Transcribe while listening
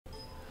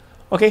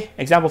Okay,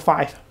 example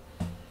 5.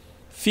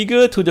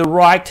 Figure to the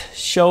right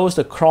shows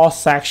the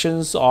cross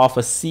sections of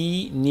a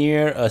sea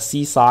near a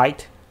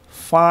seaside.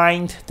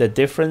 Find the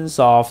difference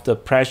of the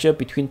pressure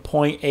between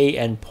point A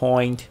and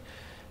point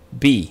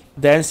B.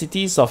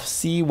 Densities of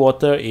sea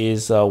water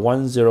is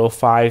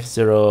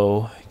 1050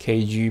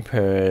 kg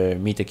per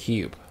meter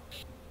cube.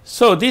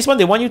 So this one,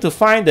 they want you to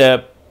find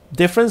the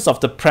difference of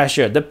the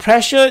pressure. The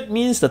pressure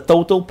means the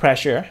total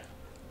pressure.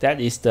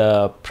 That is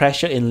the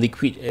pressure in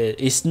liquid.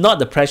 It's not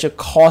the pressure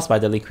caused by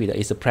the liquid.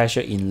 It's the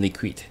pressure in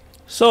liquid.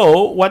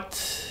 So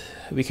what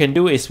we can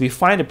do is we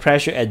find the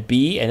pressure at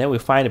B, and then we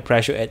find the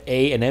pressure at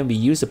A, and then we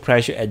use the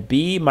pressure at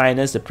B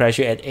minus the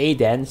pressure at A.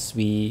 Then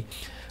we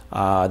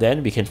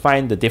can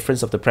find the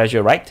difference of the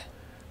pressure, right?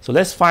 So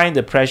let's find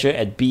the pressure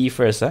at B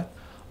first.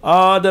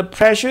 The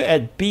pressure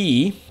at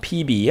B,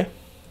 PB,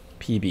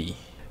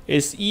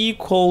 is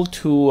equal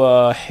to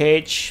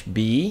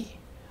HB,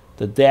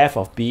 the depth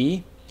of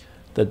B.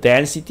 The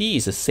density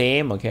is the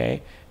same,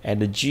 okay,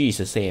 and the G is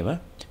the same,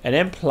 and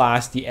then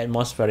plus the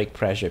atmospheric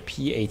pressure,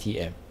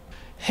 PATM.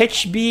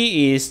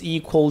 HB is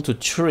equal to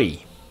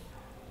 3.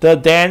 The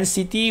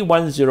density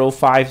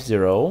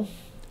 1050,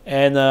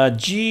 and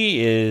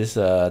G is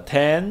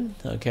 10,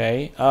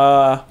 okay.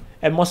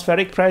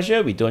 Atmospheric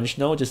pressure, we don't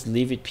know, just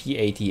leave it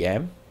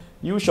PATM.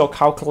 Use your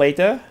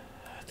calculator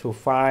to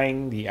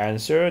find the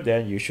answer,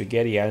 then you should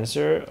get the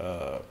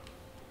answer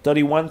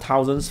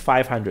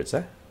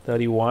 31,500,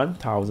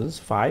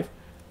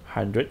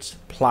 31,500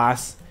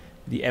 plus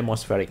the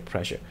atmospheric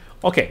pressure.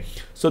 Okay,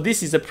 so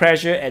this is the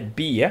pressure at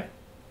B. Yeah?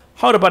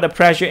 How about the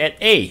pressure at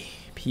A?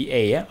 PA.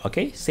 Yeah?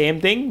 Okay,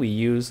 same thing. We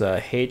use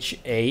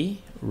HA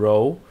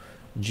rho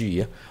G.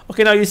 Yeah?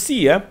 Okay, now you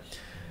see,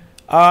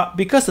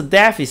 because the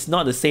depth is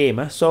not the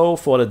same, so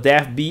for the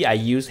depth B I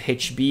use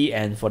HB,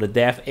 and for the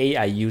depth A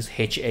I use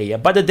HA. Yeah?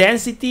 But the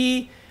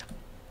density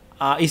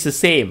is the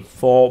same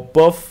for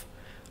both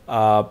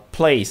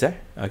places.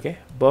 Okay,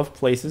 both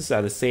places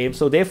are the same,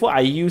 so therefore I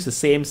use the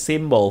same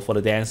symbol for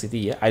the density.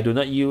 Yeah? I do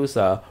not use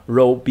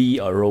rho B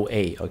or rho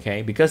A,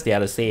 okay, because they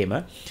are the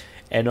same.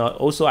 And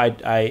also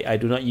I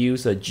do not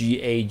use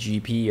GA,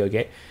 GP,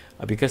 okay,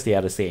 because they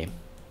are the same.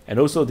 And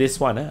also this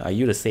one, I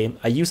use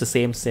the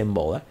same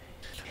symbol.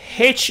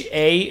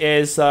 HA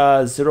is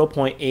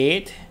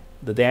 0.8,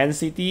 the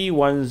density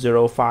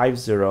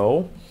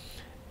 1050,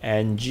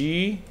 and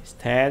G is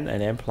 10,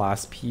 and then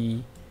plus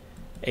P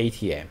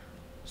ATM.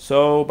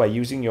 So by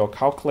using your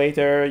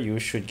calculator, you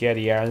should get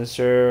the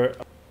answer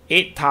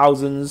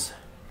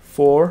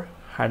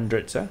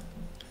 8,400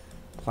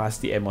 plus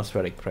the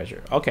atmospheric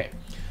pressure. Okay,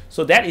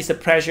 so that is the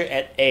pressure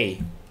at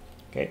A.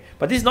 Okay,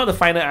 but this is not the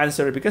final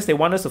answer because they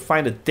want us to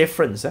find the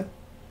difference,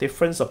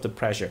 difference of the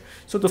pressure.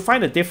 So to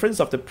find the difference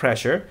of the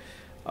pressure,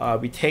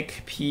 we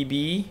take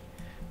PB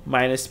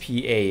minus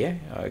PA.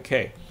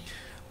 Okay,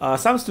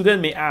 some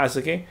student may ask,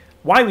 okay,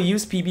 why we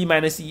use PB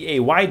minus EA?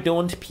 Why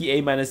don't PA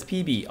minus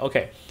PB?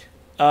 Okay.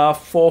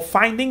 For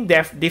finding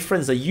that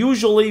difference,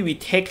 usually we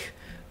take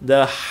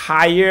the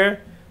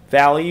higher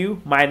value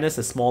minus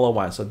the smaller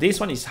one. So this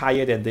one is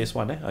higher than this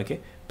one. Okay,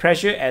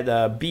 pressure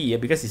at B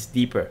because it's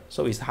deeper,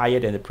 so it's higher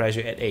than the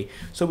pressure at A.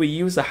 So we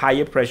use the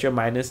higher pressure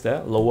minus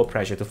the lower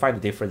pressure to find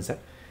the difference.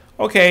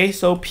 Okay,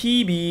 so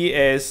PB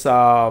is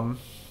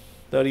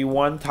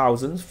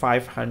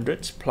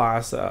 31,500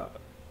 plus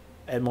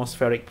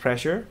atmospheric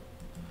pressure.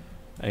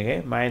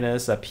 Okay,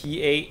 minus PA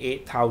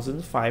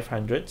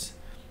 8,500.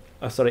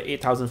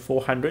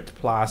 8,400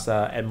 plus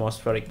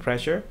atmospheric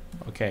pressure.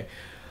 Okay,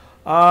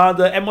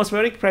 the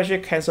atmospheric pressure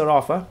cancel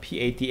off.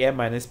 PATM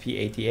minus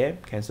PATM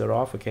cancel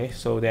off. Okay,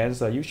 so then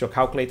use your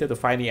calculator to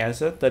find the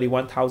answer.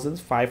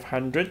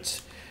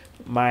 31,500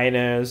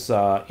 minus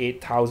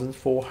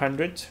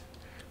 8,400,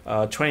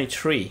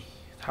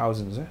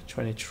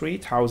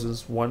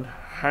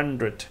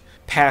 23,100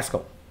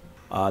 Pascal.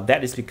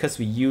 That is because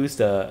we use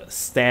the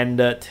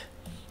standard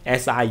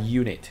SI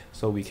unit,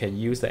 so we can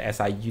use the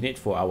SI unit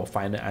for our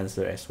final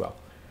answer as well.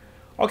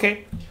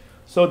 Okay,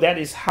 so that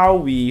is how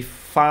we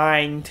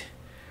find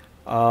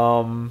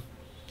the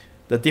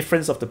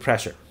difference of the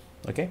pressure.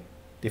 Okay,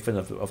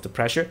 difference of the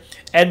pressure,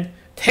 and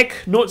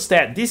take notes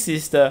that this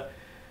is the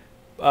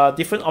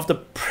difference of the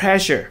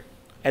pressure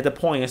at the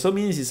point. So it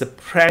means it's a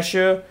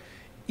pressure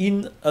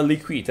in a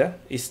liquid.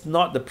 It's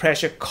not the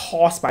pressure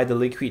caused by the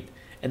liquid.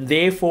 And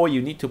therefore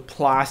you need to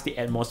plus the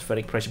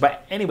atmospheric pressure.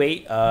 But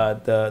anyway,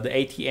 the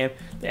ATM,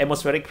 the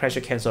atmospheric pressure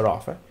cancel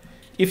off.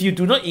 If you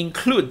do not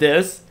include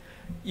this,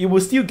 you will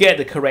still get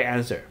the correct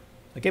answer.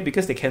 Okay,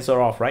 because they cancel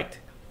off, right?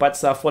 But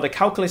for the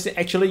calculation,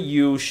 actually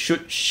you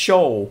should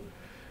show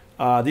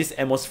this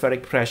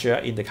atmospheric pressure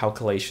in the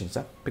calculations,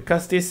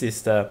 because this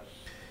is the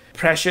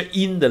pressure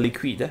in the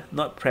liquid,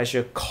 not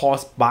pressure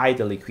caused by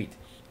the liquid.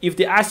 If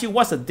they ask you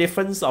what's the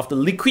difference of the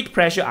liquid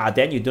pressure,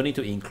 then you don't need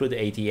to include the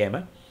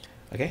ATM.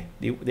 Okay,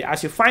 they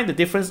ask you find the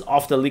difference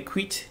of the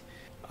liquid,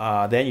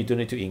 then you don't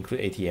need to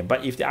include ATM.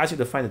 But if they ask you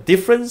to find the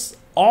difference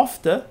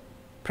of the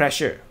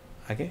pressure,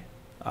 okay,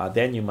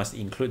 then you must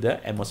include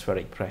the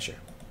atmospheric pressure.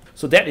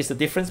 So that is the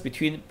difference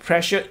between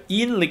pressure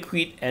in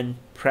liquid and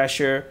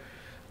pressure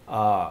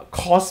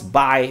caused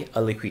by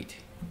a liquid.